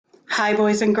Hi,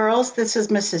 boys and girls. This is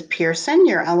Mrs. Pearson,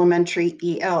 your elementary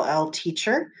ELL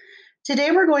teacher. Today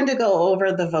we're going to go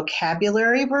over the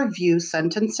vocabulary review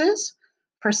sentences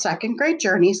for second grade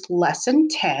Journeys, lesson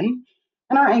 10,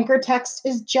 and our anchor text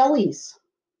is Jellies.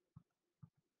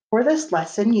 For this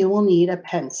lesson, you will need a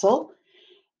pencil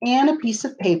and a piece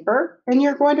of paper, and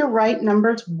you're going to write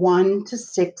numbers 1 to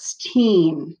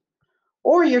 16.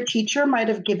 Or your teacher might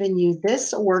have given you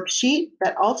this worksheet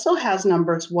that also has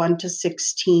numbers 1 to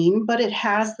 16, but it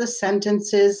has the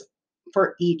sentences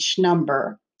for each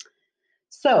number.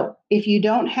 So if you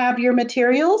don't have your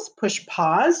materials, push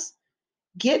pause,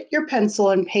 get your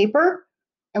pencil and paper,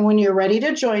 and when you're ready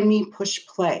to join me, push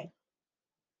play.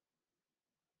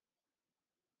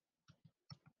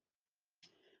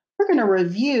 We're going to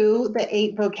review the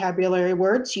 8 vocabulary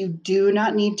words. You do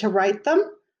not need to write them.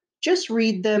 Just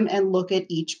read them and look at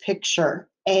each picture.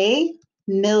 A,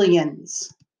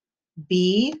 millions.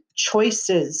 B,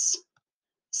 choices.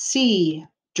 C,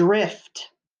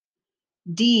 drift.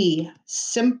 D,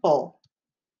 simple.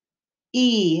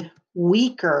 E,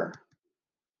 weaker.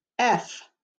 F,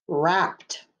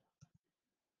 wrapped.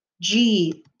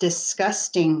 G,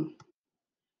 disgusting.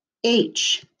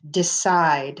 H,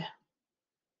 decide.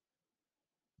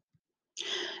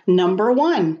 Number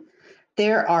 1,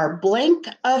 there are blank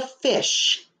of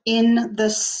fish in the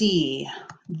sea.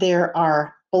 There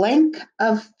are blank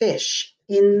of fish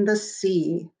in the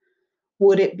sea.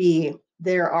 Would it be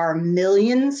there are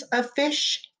millions of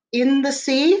fish in the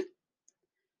sea?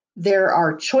 There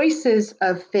are choices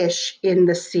of fish in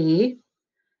the sea.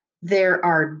 There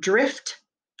are drift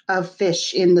of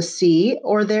fish in the sea,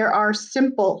 or there are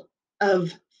simple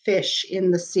of fish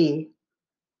in the sea.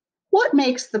 What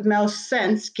makes the most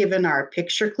sense given our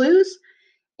picture clues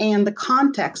and the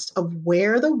context of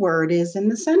where the word is in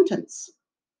the sentence?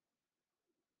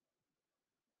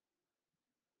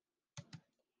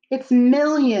 It's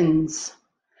millions.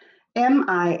 millions,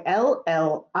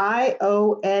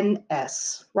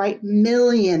 right?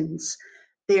 Millions.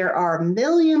 There are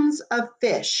millions of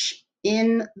fish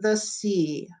in the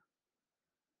sea.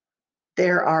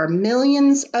 There are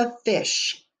millions of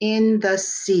fish in the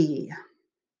sea.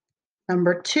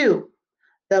 Number 2,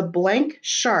 the blank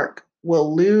shark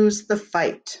will lose the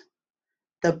fight.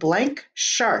 The blank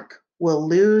shark will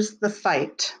lose the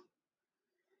fight.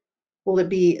 Will it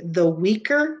be the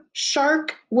weaker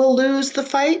shark will lose the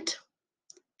fight?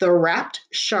 The wrapped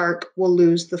shark will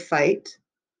lose the fight.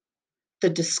 The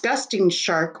disgusting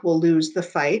shark will lose the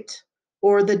fight.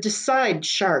 Or the decide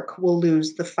shark will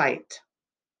lose the fight.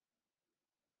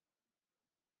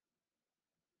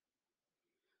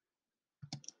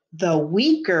 The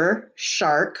weaker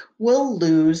shark will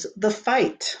lose the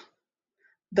fight.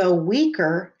 The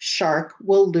weaker shark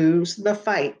will lose the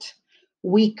fight.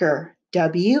 Weaker,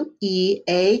 W-E-A-K-E-R,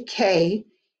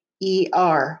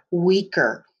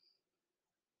 weaker.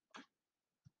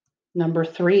 Number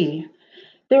 3,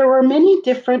 there were many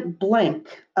different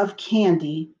blank of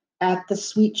candy at the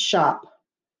sweet shop.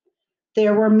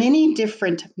 There were many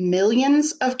different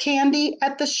millions of candy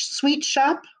at the sweet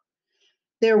shop.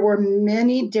 There were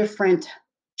many different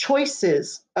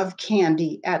choices of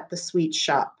candy at the sweet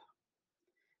shop.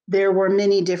 There were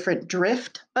many different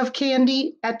drift of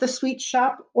candy at the sweet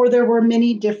shop, or there were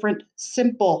many different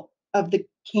simple of the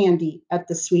candy at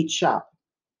the sweet shop.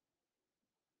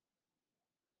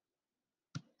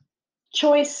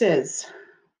 Choices.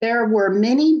 There were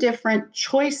many different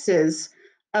choices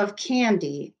of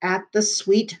candy at the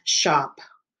sweet shop.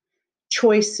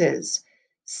 Choices.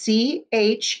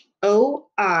 C-H-O-I-C-E-S.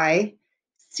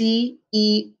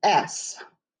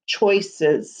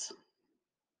 Choices.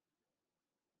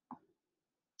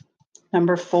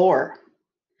 Number 4.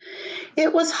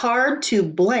 It was hard to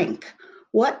blank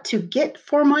what to get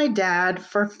for my dad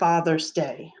for Father's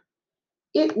Day.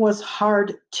 It was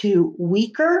hard to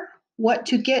weaker what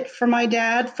to get for my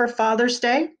dad for Father's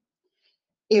Day.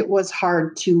 It was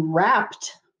hard to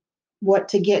wrapped what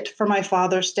to get for my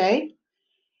Father's Day.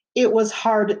 It was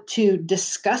hard to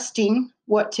disgusting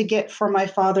what to get for my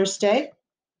Father's Day,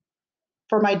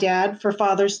 for my dad for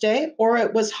Father's Day, or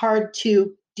it was hard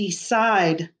to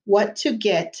decide what to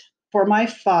get for my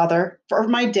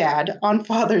dad on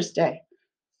Father's Day.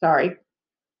 Sorry.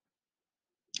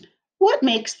 What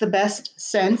makes the best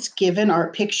sense given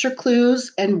our picture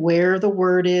clues and where the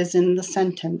word is in the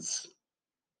sentence?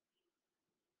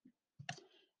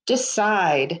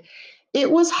 Decide.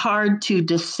 It was hard to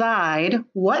decide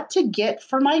what to get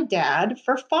for my dad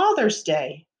for Father's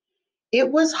Day.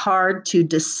 It was hard to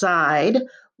decide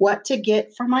what to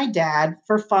get for my dad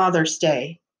for Father's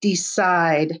Day.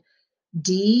 Decide.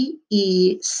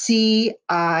 D-E-C-I-D-E.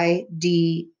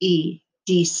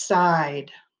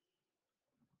 Decide.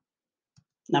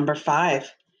 Number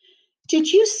 5.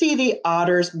 Did you see the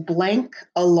otters blank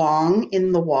along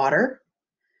in the water?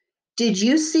 Did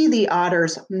you see the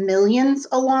otters millions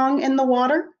along in the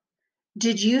water?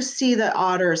 Did you see the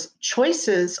otters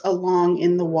choices along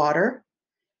in the water?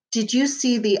 Did you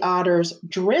see the otters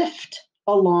drift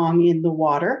along in the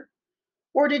water?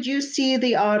 Or did you see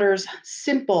the otters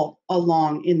simple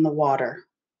along in the water?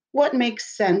 What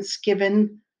makes sense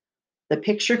given the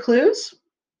picture clues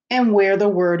and where the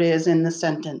word is in the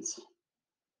sentence?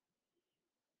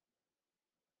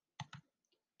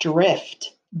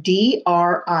 Drift,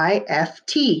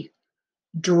 D-R-I-F-T,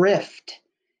 drift.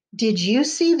 Did you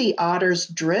see the otters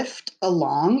drift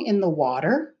along in the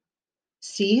water?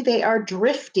 See, they are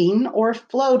drifting or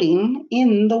floating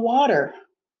in the water.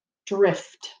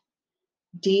 Drift,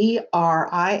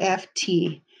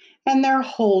 D-R-I-F-T. And they're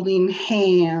holding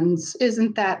hands.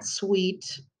 Isn't that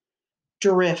sweet?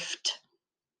 Drift.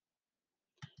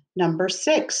 Number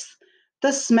 6.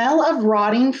 The smell of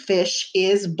rotting fish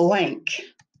is blank.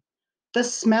 The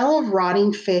smell of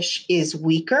rotting fish is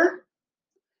weaker.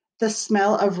 The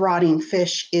smell of rotting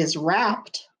fish is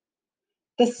wrapped.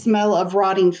 The smell of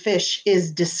rotting fish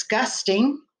is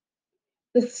disgusting.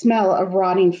 The smell of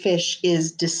rotting fish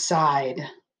is decide.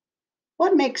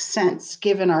 What makes sense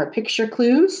given our picture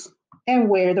clues and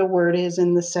where the word is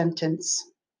in the sentence?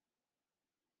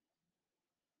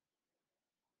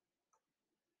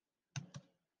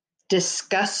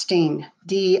 Disgusting,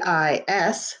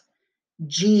 D-I-S-G-U-S-T-I-N-G,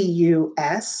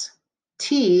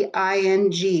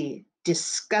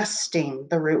 disgusting.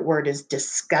 The root word is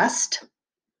disgust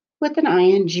with an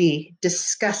I-N-G,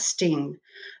 disgusting.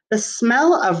 The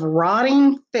smell of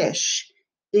rotting fish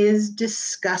is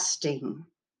disgusting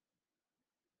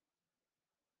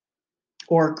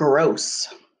or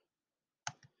gross.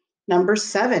 Number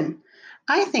 7,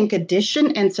 I think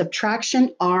addition and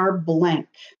subtraction are blank.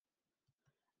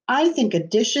 I think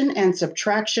addition and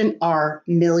subtraction are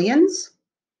millions.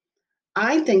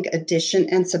 I think addition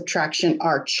and subtraction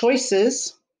are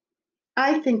choices.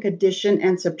 I think addition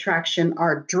and subtraction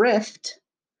are drift.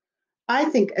 I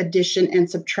think addition and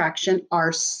subtraction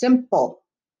are simple.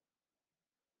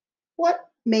 What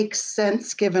makes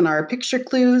sense given our picture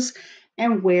clues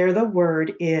and where the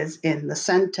word is in the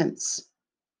sentence?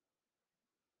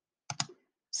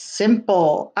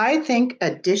 Simple. I think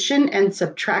addition and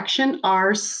subtraction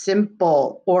are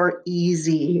simple or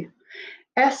easy.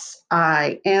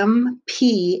 S-I-M-P-L-E.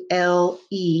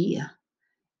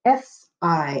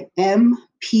 S-I-M-P-L-E.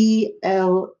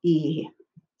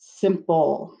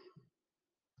 Simple.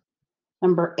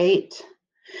 Number 8.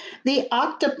 The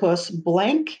octopus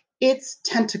blank its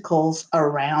tentacles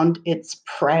around its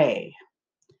prey.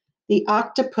 The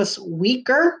octopus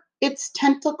weaker its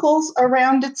tentacles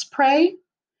around its prey.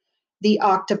 The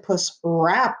octopus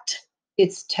wrapped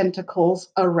its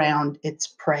tentacles around its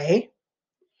prey.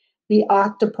 The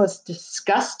octopus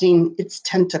disgusting its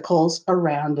tentacles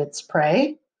around its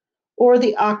prey. Or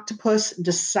the octopus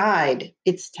decide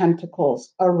its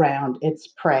tentacles around its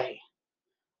prey.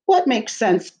 What makes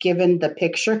sense given the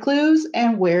picture clues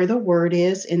and where the word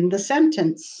is in the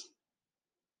sentence?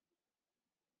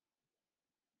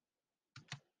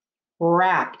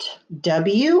 Wrapped,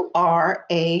 W-R-A-P-P-E-D.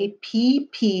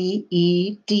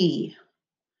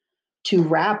 To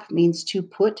wrap means to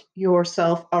put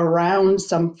yourself around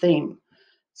something.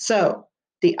 So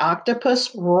the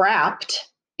octopus wrapped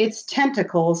its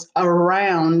tentacles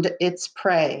around its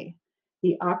prey.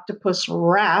 The octopus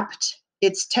wrapped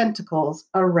its tentacles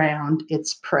around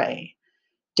its prey.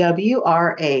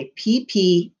 W-R-A-P-P-E-D,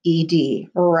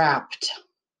 wrapped.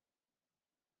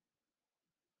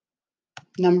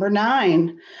 Number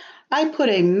 9, I put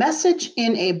a message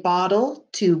in a bottle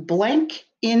to blank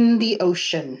in the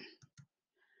ocean.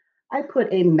 I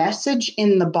put a message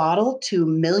in the bottle to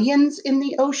millions in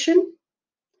the ocean.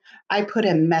 I put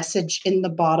a message in the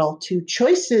bottle to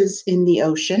choices in the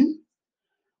ocean.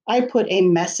 I put a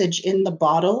message in the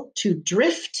bottle to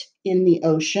drift in the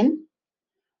ocean.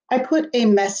 I put a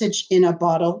message in a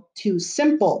bottle to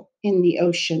simple in the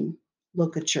ocean.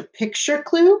 Look at your picture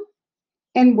clue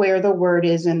and where the word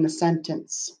is in the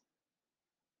sentence.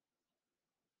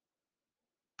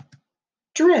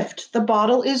 Drift. The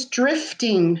bottle is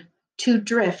drifting. To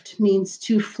drift means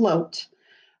to float.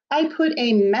 I put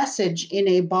a message in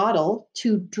a bottle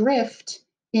to drift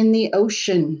in the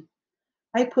ocean.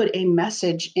 I put a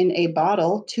message in a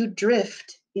bottle to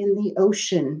drift in the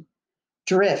ocean.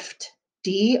 Drift.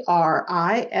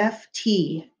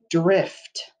 D-R-I-F-T.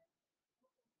 Drift.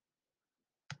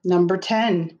 Number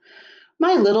 10.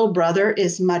 My little brother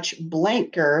is much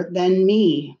blanker than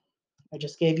me. I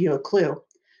just gave you a clue.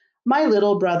 My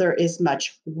little brother is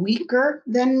much weaker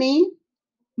than me.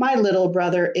 My little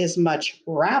brother is much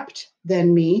wrapped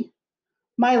than me.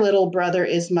 My little brother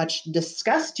is much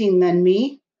disgusting than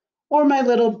me. Or my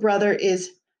little brother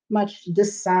is much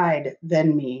decide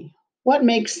than me. What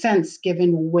makes sense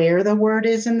given where the word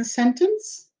is in the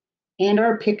sentence and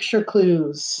our picture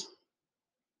clues?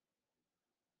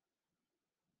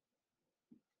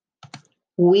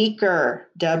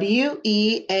 Weaker, W-E-A-K-E-R.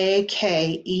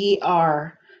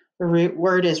 The root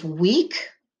word is weak,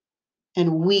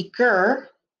 and weaker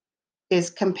is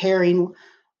comparing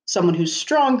someone who's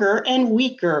stronger and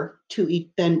weaker to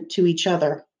each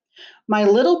other. My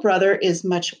little brother is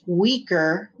much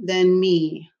weaker than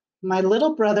me. My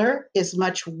little brother is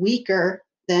much weaker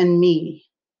than me.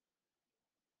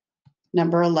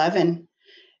 Number 11.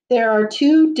 There are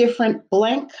two different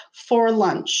blank for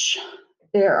lunch.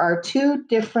 There are two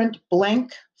different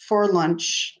blank for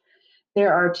lunch.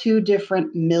 There are two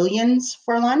different millions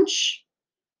for lunch.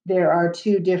 There are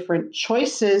two different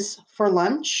choices for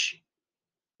lunch.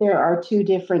 There are two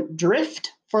different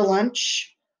drift for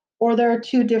lunch, or there are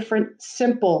two different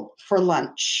simple for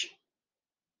lunch.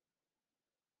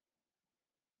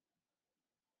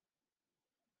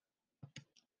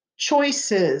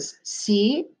 Choices,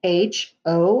 C-H-O-I-C-E-S,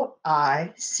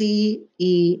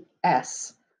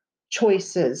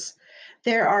 choices.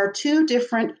 There are two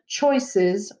different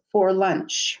choices for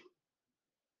lunch.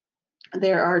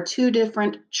 There are two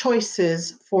different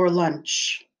choices for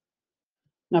lunch.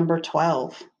 Number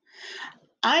 12.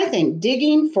 I think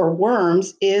digging for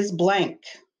worms is blank.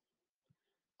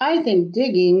 I think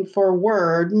digging for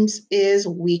worms is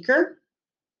weaker.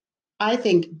 I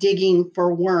think digging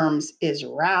for worms is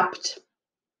wrapped.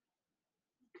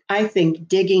 I think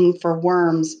digging for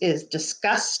worms is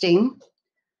disgusting.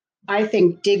 I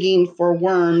think digging for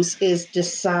worms is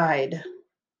decide.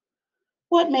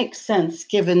 What makes sense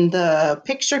given the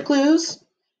picture clues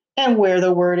and where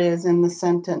the word is in the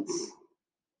sentence?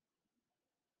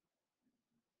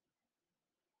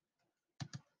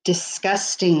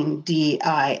 Disgusting,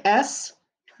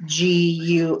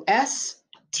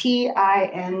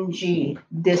 D-I-S-G-U-S-T-I-N-G,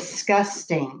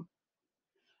 disgusting.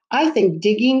 I think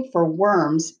digging for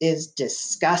worms is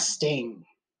disgusting.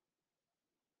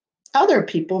 Other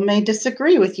people may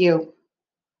disagree with you.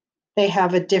 They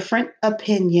have a different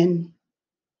opinion.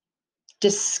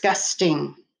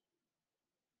 Disgusting.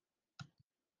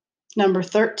 Number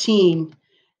 13.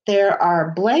 There are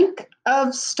blank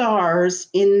of stars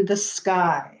in the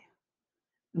sky.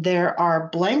 There are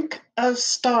blank of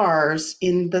stars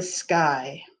in the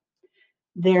sky.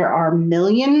 There are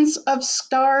millions of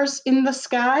stars in the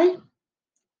sky.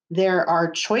 There are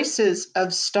choices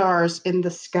of stars in the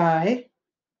sky.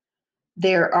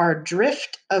 There are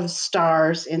drift of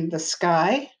stars in the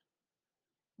sky.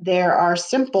 There are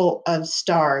simple of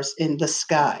stars in the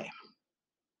sky.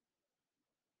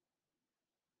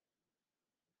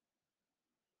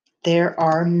 There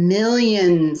are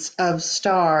millions of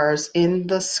stars in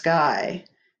the sky.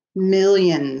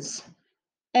 Millions.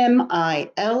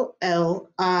 M-I-L-L-I-O-N-S.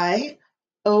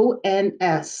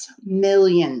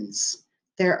 Millions.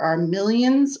 There are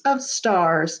millions of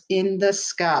stars in the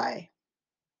sky.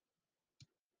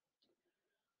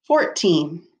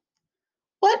 14.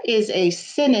 What is a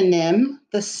synonym,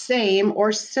 the same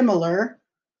or similar,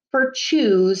 for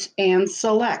choose and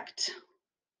select?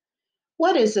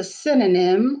 What is a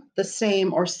synonym, the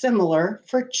same or similar,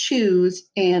 for choose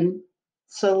and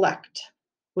select?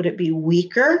 Would it be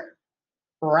weaker,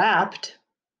 wrapped,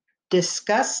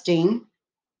 disgusting,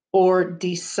 or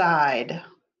decide?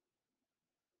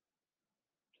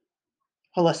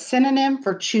 Well, a synonym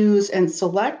for choose and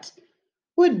select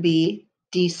would be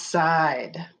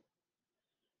decide.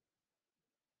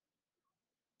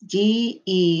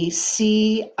 D-E-C-I-D-E,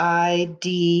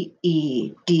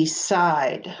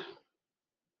 decide.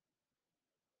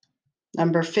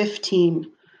 Number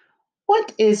 15.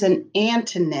 What is an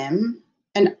antonym,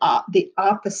 the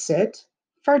opposite,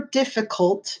 for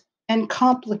difficult and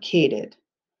complicated?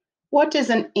 What is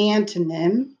an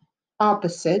antonym,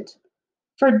 opposite,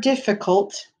 for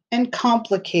difficult and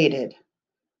complicated?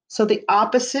 So the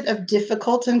opposite of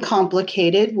difficult and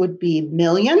complicated would be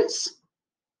millions,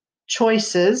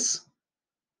 choices,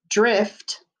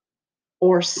 drift,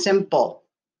 or simple.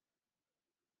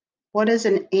 What is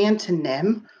an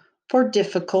antonym for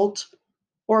difficult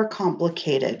or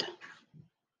complicated?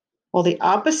 Well, the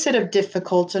opposite of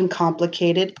difficult and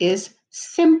complicated is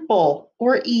simple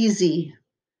or easy.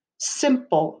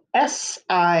 Simple,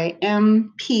 S-I-M-P-L-E,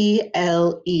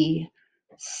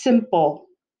 simple.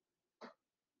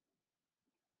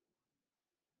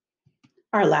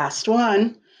 Our last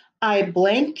one, I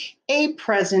blank a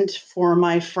present for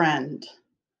my friend.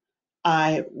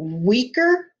 I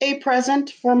weaker a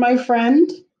present for my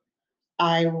friend.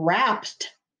 I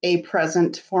wrapped a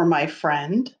present for my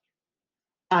friend.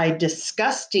 I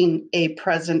disgusting a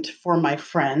present for my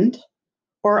friend.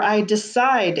 Or I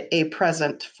decide a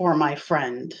present for my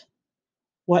friend.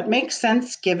 What makes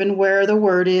sense given where the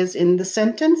word is in the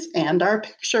sentence and our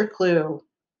picture clue?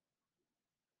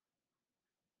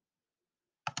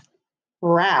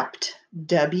 Wrapped,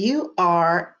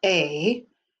 W-R-A-P-P-E-D.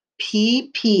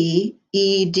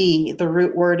 The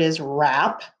root word is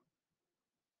wrap.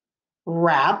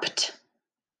 Wrapped.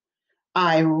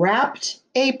 I wrapped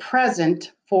a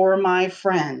present for my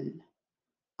friend.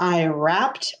 I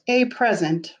wrapped a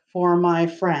present for my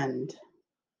friend.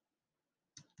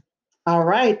 All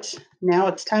right, now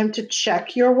it's time to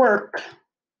check your work.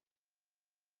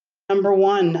 Number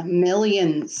 1,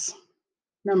 millions.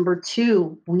 Number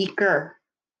 2, weaker.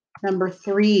 Number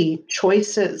 3,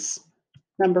 choices.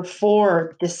 Number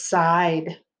 4,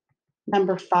 decide.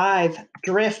 Number 5,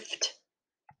 drift.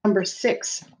 Number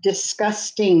 6,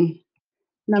 disgusting.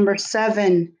 Number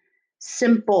 7,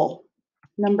 simple.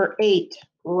 Number 8,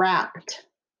 wrapped.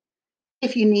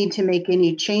 If you need to make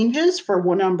any changes for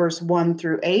numbers 1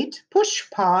 through 8, push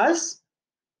pause,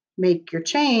 make your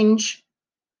change,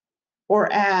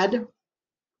 or add,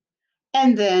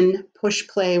 and then push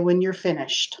play when you're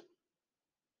finished.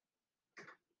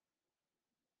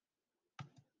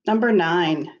 Number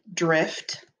 9,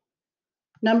 drift.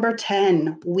 Number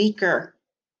 10, weaker.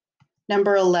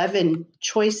 Number 11,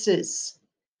 choices.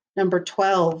 Number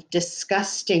 12,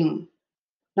 disgusting.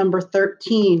 Number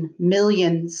 13,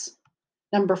 millions.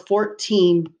 Number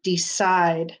 14,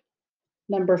 decide.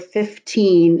 Number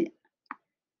 15,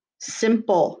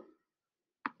 simple.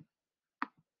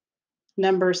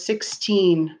 Number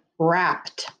 16,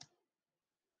 wrapped.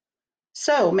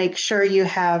 So make sure you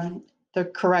have the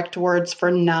correct words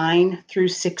for 9 through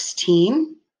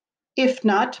 16. If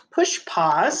not, push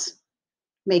pause,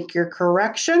 make your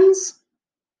corrections,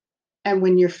 and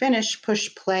when you're finished,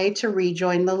 push play to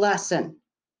rejoin the lesson.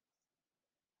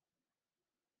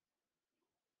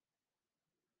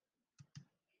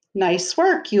 Nice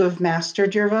work, you have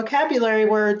mastered your vocabulary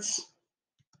words.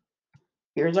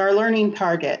 Here's our learning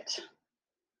target.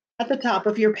 At the top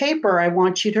of your paper, I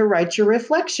want you to write your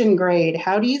reflection grade.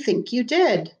 How do you think you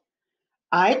did?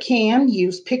 I can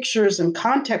use pictures and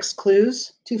context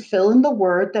clues to fill in the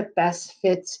word that best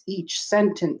fits each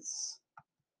sentence.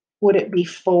 Would it be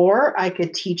 4, I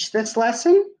could teach this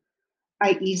lesson?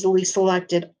 I easily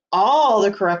selected all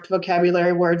the correct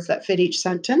vocabulary words that fit each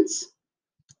sentence.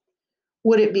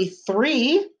 Would it be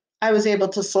 3, I was able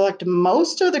to select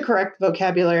most of the correct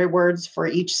vocabulary words for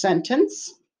each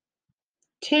sentence?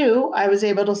 2, I was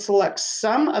able to select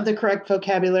some of the correct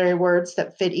vocabulary words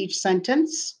that fit each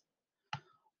sentence?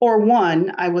 Or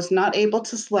 1, I was not able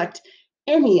to select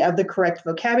any of the correct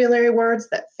vocabulary words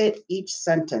that fit each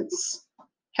sentence.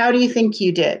 How do you think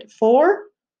you did? 4,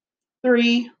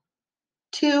 3,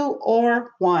 2,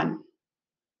 or 1?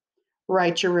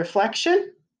 Write your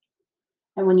reflection,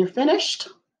 and when you're finished,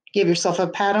 give yourself a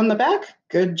pat on the back.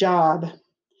 Good job.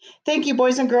 Thank you,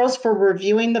 boys and girls, for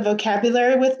reviewing the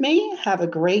vocabulary with me. Have a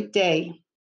great day.